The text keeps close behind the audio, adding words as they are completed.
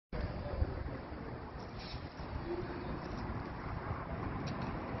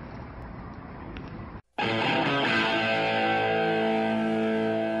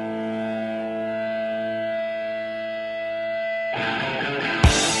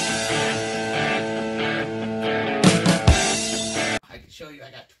you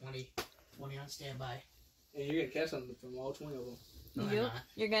I got 20 on standby. And you're gonna catch something from all 20 of them. No, Yep.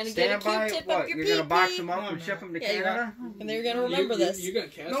 You're gonna Stand get a by Q-tip what? up your You're pee-pee. gonna box them up and ship them to Canada? And they're gonna remember this. You're gonna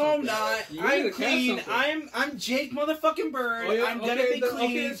catch No, something. I'm not. You're I'm gonna clean. catch something. I'm Jake motherfucking Bird. Oh, yeah? I'm gonna Okay, be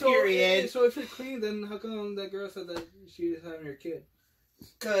clean, period. So if you're clean, then how come that girl said that she was having your kid?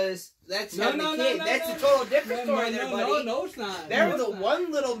 Cause that's No, having no, a no, kid. no, That's no. a total different story there, buddy. No, it's not. There No, was it's a not.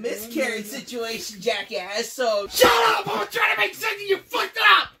 one little miscarriage situation, jackass, so... Shut up! I'm trying to make sense and you fucked it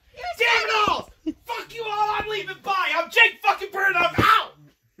up! Damn it all! Fuck you all, I'm leaving bye! I'm Jake fucking Bird, I'm out!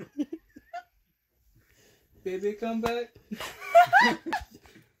 Baby, come back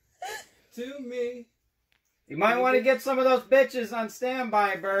to me. You might want to get some of those bitches on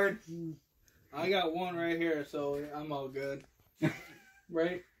standby, Bird. I got one right here, so I'm all good.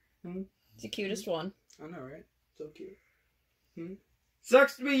 Right? It's the cutest one. I know, right? So cute.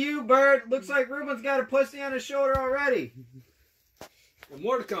 Sucks to be you, Bird. Looks like Ruben's got a pussy on his shoulder already. And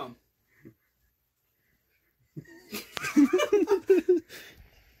more to come.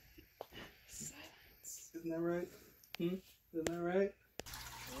 Isn't that right? Isn't that right?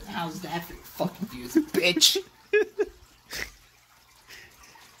 How's that for your fucking views, bitch?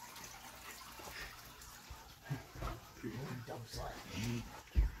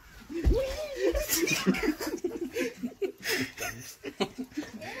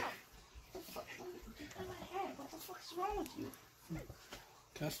 What the fuck is wrong with you?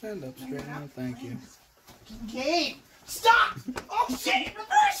 Can I stand up straight now? Thank you. Game! Stop! Oh shit! It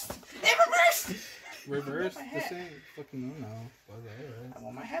reversed! It reversed! Reverse the same. Fucking no. I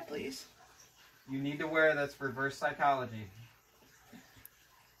want my hat, please. You need to wear this reverse psychology.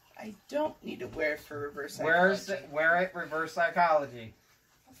 I don't need to wear it for reverse psychology. Wear it reverse psychology.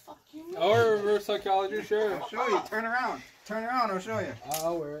 The fuck you mean? Or reverse psychology, sure. I'll show you. Turn around. Turn around. I'll show you.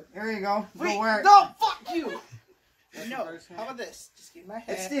 I'll wear it. There you go. Wait, Go wear it. no, fuck you! No, how about this? Just give me my hat.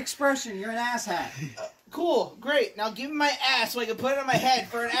 It's the expression. You're an ass hat. Cool, great. Now give me my ass so I can put it on my head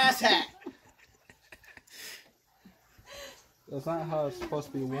for an ass hat. That's not how it's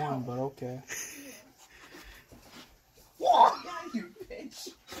supposed to be worn, but okay. Whoa! You bitch.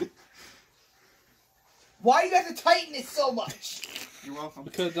 Why you have to tighten it so much? You're welcome.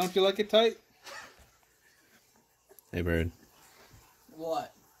 Because don't you like it tight? Hey, Bird.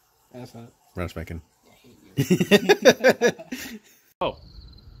 What? Ass hat. Rouse back in. I hate you. Oh,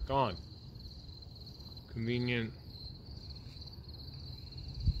 gone. Convenient.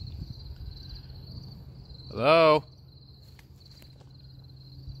 Hello?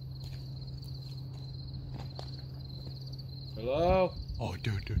 Hello? Oh,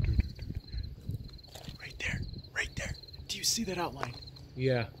 dude. Right there. Do you see that outline?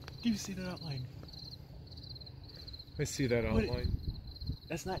 Yeah, Do you see that outline? I see that What- outline.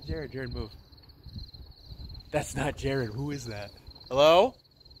 That's not Jared. Jared, move. That's not Jared. Who is that? Hello?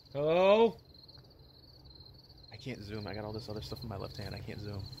 Hello? I can't zoom. I got all this other stuff in my left hand. I can't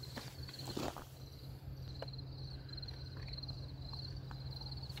zoom.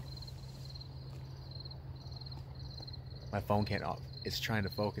 My phone can't off. It's trying to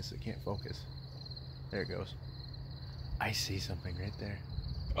focus. It can't focus. There it goes. I see something right there.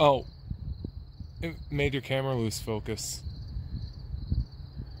 Oh. It made your camera lose focus. What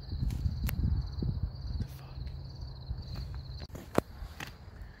the fuck?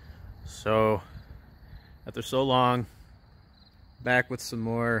 So, after so long, back with some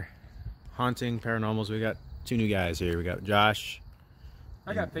more haunting paranormals. We got two new guys here. We got Josh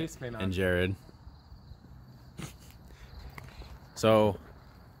I got face paint on. and Jared. So,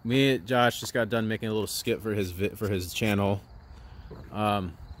 me and Josh just got done making a little skit for his channel.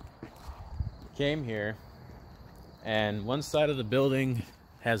 Came here, and one side of the building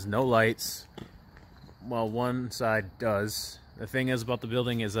has no lights, while one side does. The thing is about the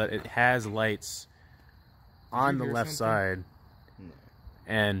building is that it has lights on the left side,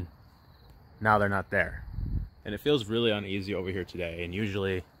 and now they're not there. And it feels really uneasy over here today, and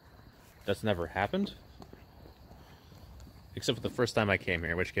usually that's never happened. Except for the first time I came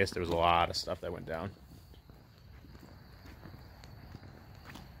here, in which case there was a lot of stuff that went down.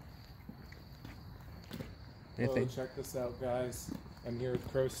 Oh, check this out, guys. I'm here with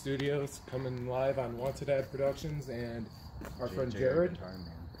Crow Studios, coming live on Wanted Ad Productions, and our friend Jared. Guitar Man.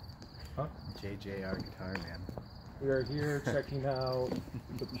 Huh? JJR Guitar Man. We are here checking out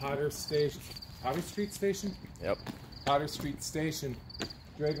the Potter Street Station? Yep. Potter Street Station.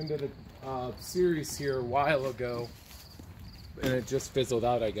 Draven did a series here a while ago, and it just fizzled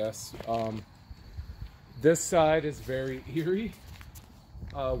out, I guess. This side is very eerie.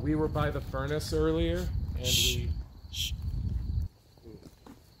 We were by the furnace earlier, and we...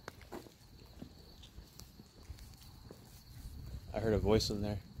 I heard a voice in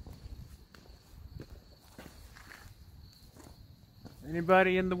there.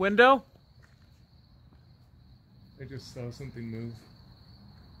 Anybody in the window? I just saw something move.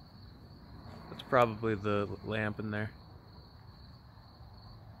 That's probably the lamp in there.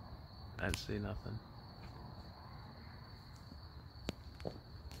 I didn't see nothing.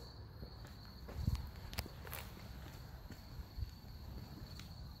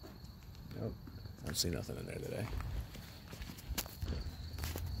 Nope. I don't see nothing in there today.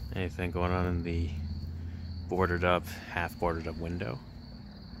 Anything going on in the boarded up, half boarded up window?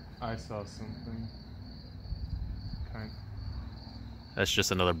 I saw something. That's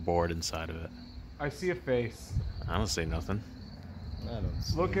just another board inside of it. I see a face. I don't see nothing. I don't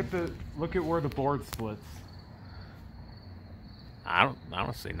see Look at where the board splits. I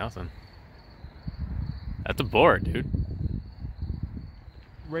don't see nothing. That's a board, dude.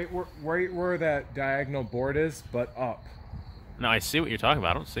 Right where that diagonal board is, but up. No, I see what you're talking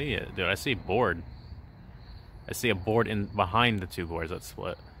about. I don't see it, dude. I see board. I see a board in behind the two boards that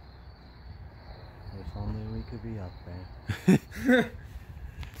split. If only we could be up there.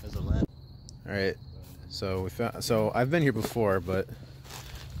 There's a lamp. All right. So So I've been here before, but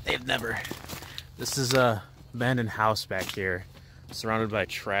they've never. This is a abandoned house back here, surrounded by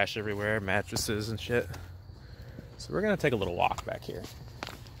trash everywhere, mattresses and shit. So we're gonna take a little walk back here.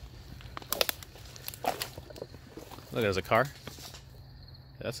 Look, there's a car.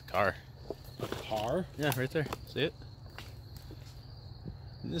 Yeah, that's a car. A car? Yeah, right there. See it?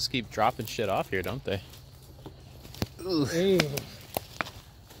 They just keep dropping shit off here, don't they? Ew.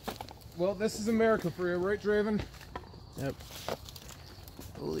 Well, this is America for you, right, Draven? Yep.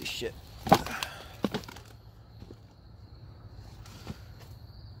 Holy shit.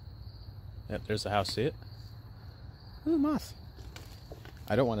 Yep, there's the house. See it? Ooh, moth.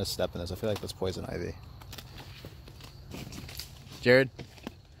 I don't want to step in this. I feel like that's poison ivy. Jared,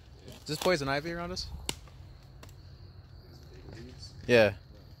 is this poison ivy around us? Yeah.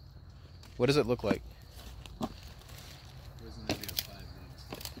 What does it look like? Poison ivy has 5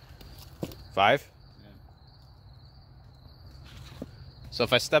 legs. 5? Yeah. So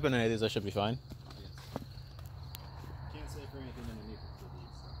if I step in any of these, I should be fine? Yes. Can't say for anything underneath it for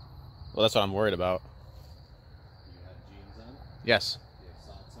these. So. Well, that's what I'm worried about. Do you have jeans on? Yes. Do you have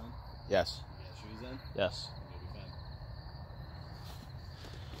socks on? Yes. Do you have shoes on? Yes. You'll be fine.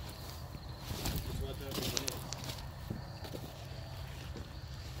 Just watch out for the neighbors.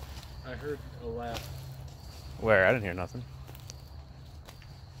 I heard a laugh. Where? I didn't hear nothing.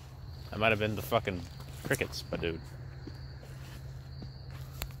 I might have been the fucking crickets, my dude.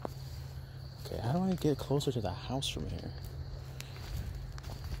 Okay, how do I get closer to the house from here?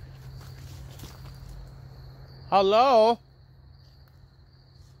 Hello?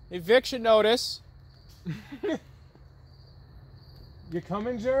 Eviction notice. You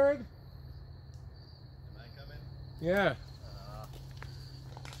coming, Jared? Am I coming? Yeah.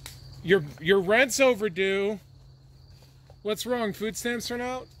 Your rent's overdue. What's wrong? Food stamps run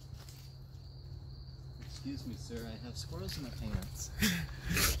out? Excuse me, sir. I have squirrels in my pants.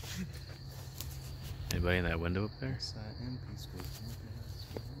 Anybody in that window up there? And peaceful.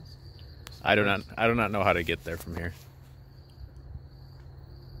 I do not know how to get there from here.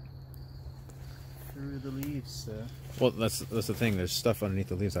 Through the leaves, sir. Well, that's the thing. There's stuff underneath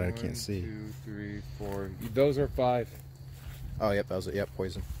the leaves that I can't see. 1, 2, 3, 4. Those are 5. Oh, yep, that was it. Yep,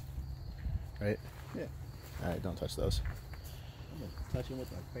 poison. Right? Yeah. All right, don't touch those. I'm gonna touch them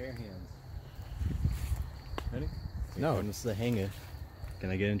with my bare hands. Ready? No. This is the hanger.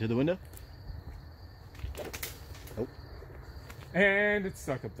 Can I get into the window? Nope. And it's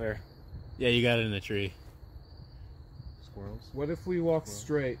stuck up there. Yeah, you got it in the tree. Squirrels. What if we walk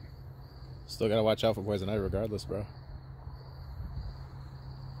straight? Still gotta watch out for poison ivy regardless, bro.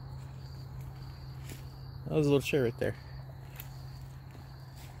 That was a little chair right there.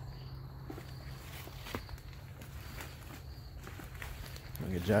 I'm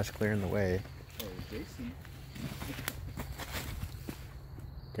gonna get Josh clearing the way. Oh, Jason.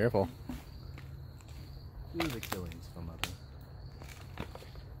 Careful. Do the killings for mother.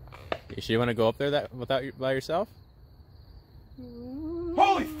 You sure you want to go up there by yourself?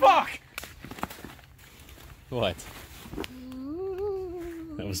 Holy fuck! What?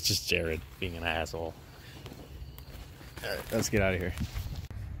 That was just Jared being an asshole. Alright, let's get out of here.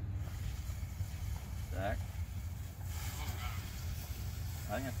 Zach?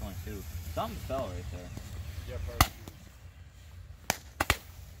 I think that's only 2. Something fell right there. Yeah, probably.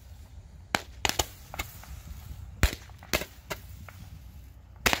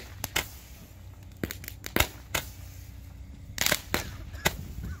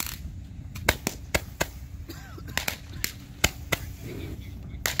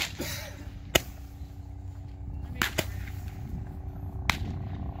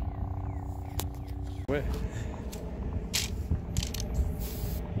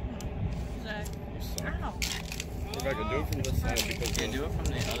 Rebecca, do it from this side because Yeah, do it from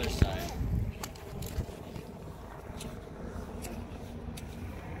the other side.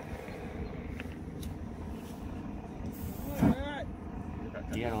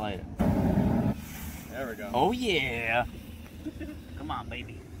 You gotta light it. There we go. Oh yeah! Come on,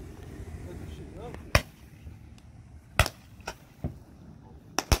 baby.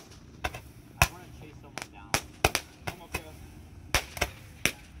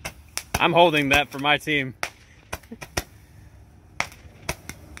 I'm holding that for my team.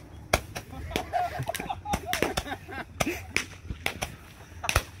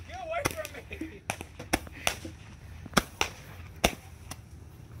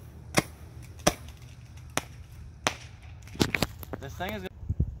 This thing is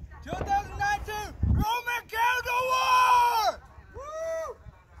 2019 Roman Candle War! Woo!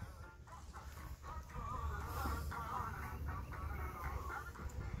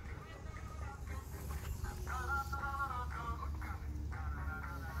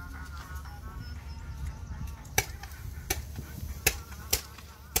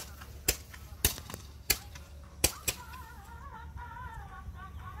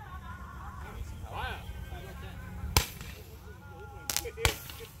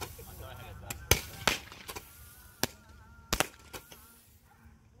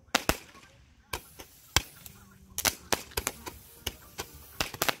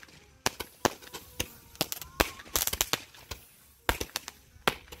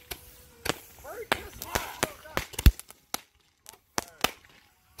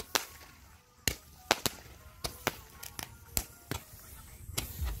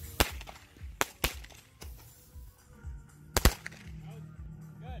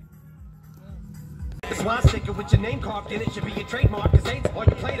 Swastika with your name carved in it should be your trademark, cause ain't all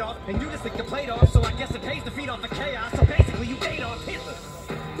you played off, and you just think you played off, so I guess it pays to feed off the chaos, so basically you ate off Hitler.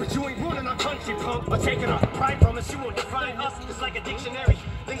 But you ain't ruining our country, punk, or taking our pride from us, you won't define us, it's like a dictionary,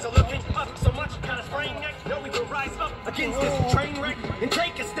 things are looking up so much, kinda sprain neck, no we will rise up against this train wreck, and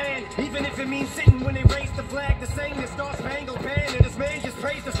take a stand, even if it means sitting when they raise the flag, to sing the Star Spangled Banner, and this man just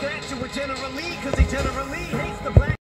praised the statue of General Lee, cause he generally hates the black